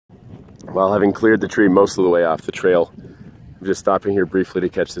While having cleared the tree most of the way off the trail, I'm just stopping here briefly to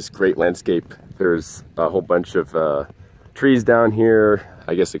catch this great landscape. There's a whole bunch of trees down here,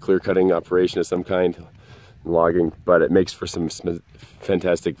 I guess a clear cutting operation of some kind, logging, but it makes for some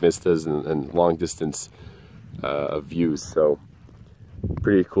fantastic vistas and long distance views. So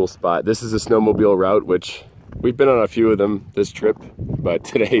pretty cool spot. This is a snowmobile route, which we've been on a few of them this trip, but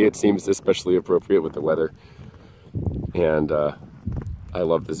today it seems especially appropriate with the weather. And I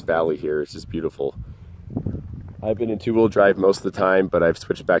love this valley here. It's just beautiful. I've been in 2-wheel drive most of the time, but I've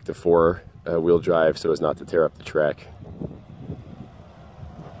switched back to 4-wheel drive so as not to tear up the track.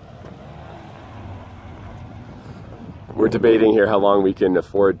 We're debating here how long we can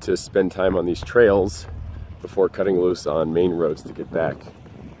afford to spend time on these trails before cutting loose on main roads to get back.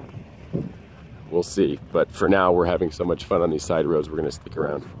 We'll see, but for now we're having so much fun on these side roads, we're going to stick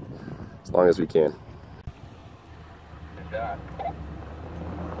around as long as we can. Good job.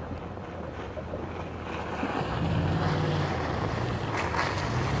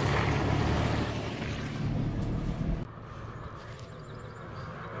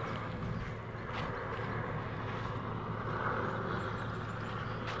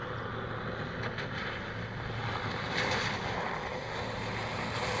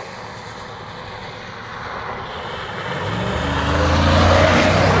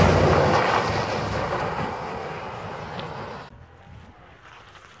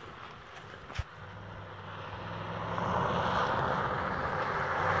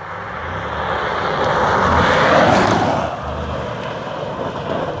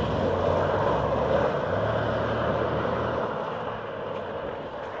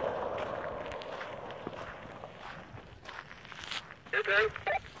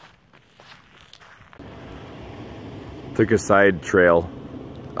 Took a side trail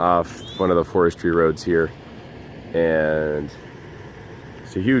off one of the forestry roads here, and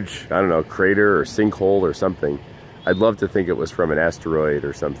it's a huge, I don't know, crater or sinkhole or something. I'd love to think it was from an asteroid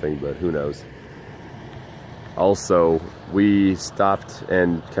or something, but who knows. Also, we stopped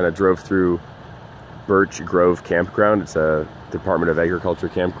and kind of drove through Birch Grove Campground. It's a Department of Agriculture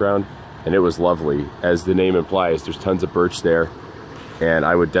campground, and it was lovely. As the name implies, there's tons of birch there, and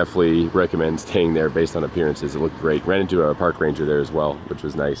I would definitely recommend staying there based on appearances. It looked great. Ran into a park ranger there as well, which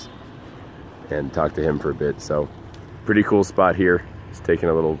was nice, and talked to him for a bit. So pretty cool spot here. Just taking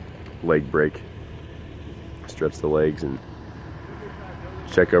a little leg break. Stretch the legs and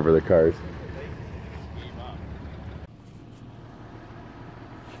check over the cars.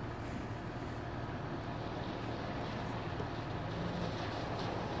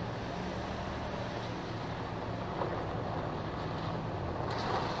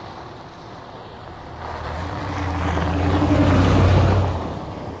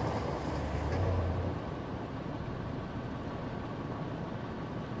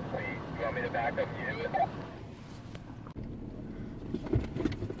 Me to back up you.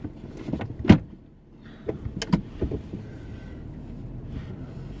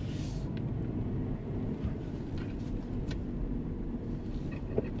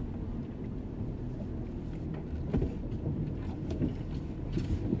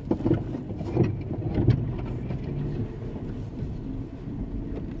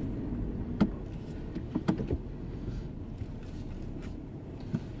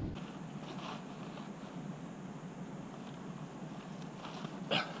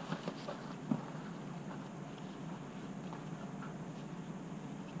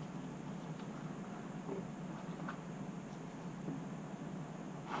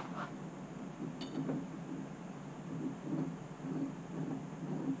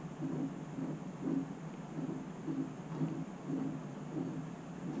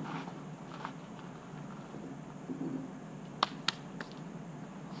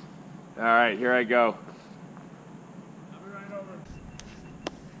 All right, here I go. I'll be right over.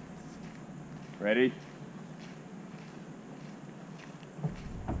 Ready?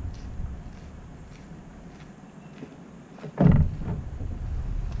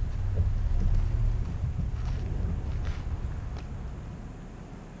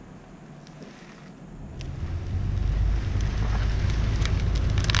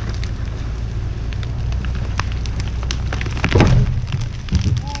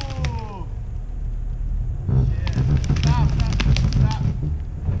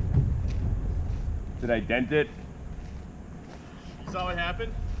 Did I dent it? You saw what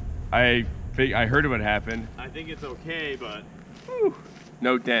happened? I heard what happened. I think it's okay, but... Whew.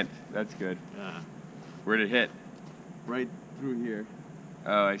 No dent. That's good. Yeah. Where'd it hit? Right through here.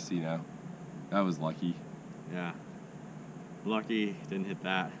 Oh, I see now. That was lucky. Yeah. Lucky didn't hit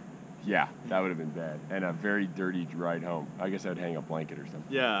that. Yeah, that would have been bad. And a very dirty ride home. I guess I'd hang a blanket or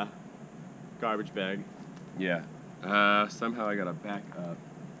something. Yeah. garbage bag. Yeah. Somehow I gotta back up.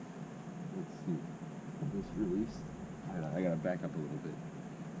 Let's see. This release. I gotta back up a little bit.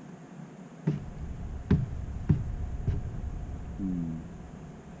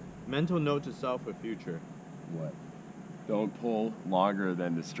 Mental note to self for future. What? Don't pull longer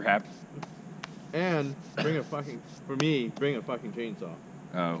than the straps. And bring a fucking, for me, bring a fucking chainsaw.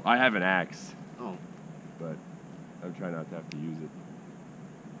 Oh, I have an axe. Oh. But I'm trying not to have to use it.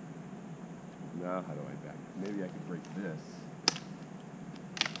 Now, how do I back? Maybe I could break this.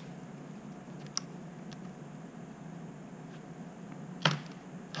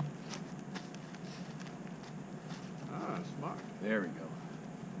 Ah, smart. There we go.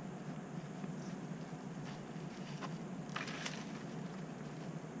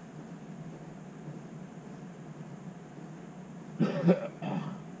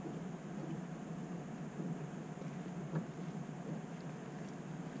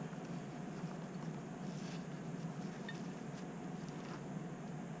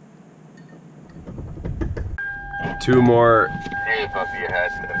 Two more. Serious must be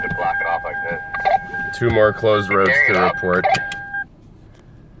ahead to block it off like this. Two more closed roads to report.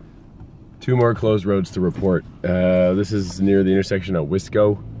 Two more closed roads to report. This is near the intersection of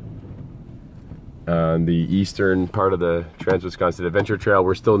Wisco. On the eastern part of the Trans-Wisconsin Adventure Trail.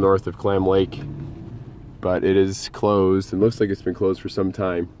 We're still north of Clam Lake, but it is closed. It looks like it's been closed for some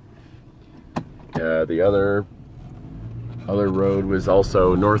time. The other road was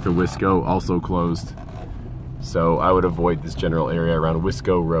also north of Wisco, also closed. So I would avoid this general area around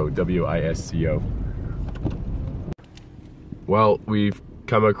Wisco Road, W-I-S-C-O. Well, we've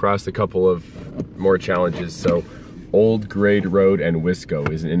come across a couple of more challenges. So Old Grade Road and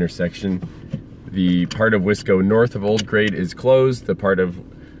Wisco is an intersection. The part of Wisco north of Old Grade is closed. The part of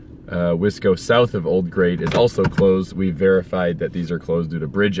Wisco south of Old Grade is also closed. We verified that these are closed due to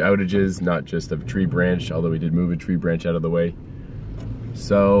bridge outages, not just of tree branch, although we did move a tree branch out of the way.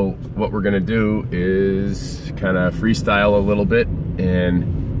 So what we're gonna do is kind of freestyle a little bit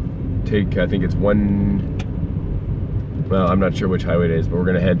and take, I think it's well, I'm not sure which highway it is, but we're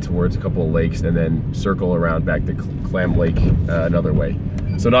gonna head towards a couple of lakes and then circle around back to Clam Lake another way.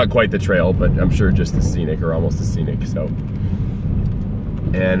 So not quite the trail, but I'm sure just as scenic or almost as scenic, so.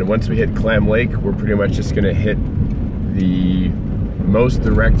 And once we hit Clam Lake, we're pretty much just gonna hit the most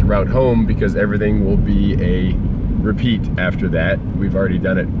direct route home because everything will be a repeat after that. We've already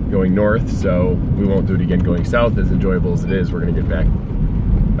done it going north, so we won't do it again going south. As enjoyable as it is, we're gonna get back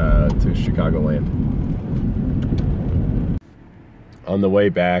to Chicagoland. On the way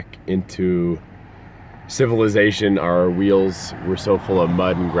back into civilization, our wheels were so full of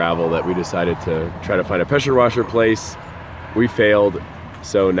mud and gravel that we decided to try to find a pressure washer place. We failed,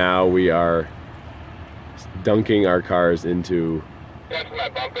 so now we are dunking our cars into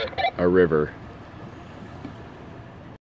a river.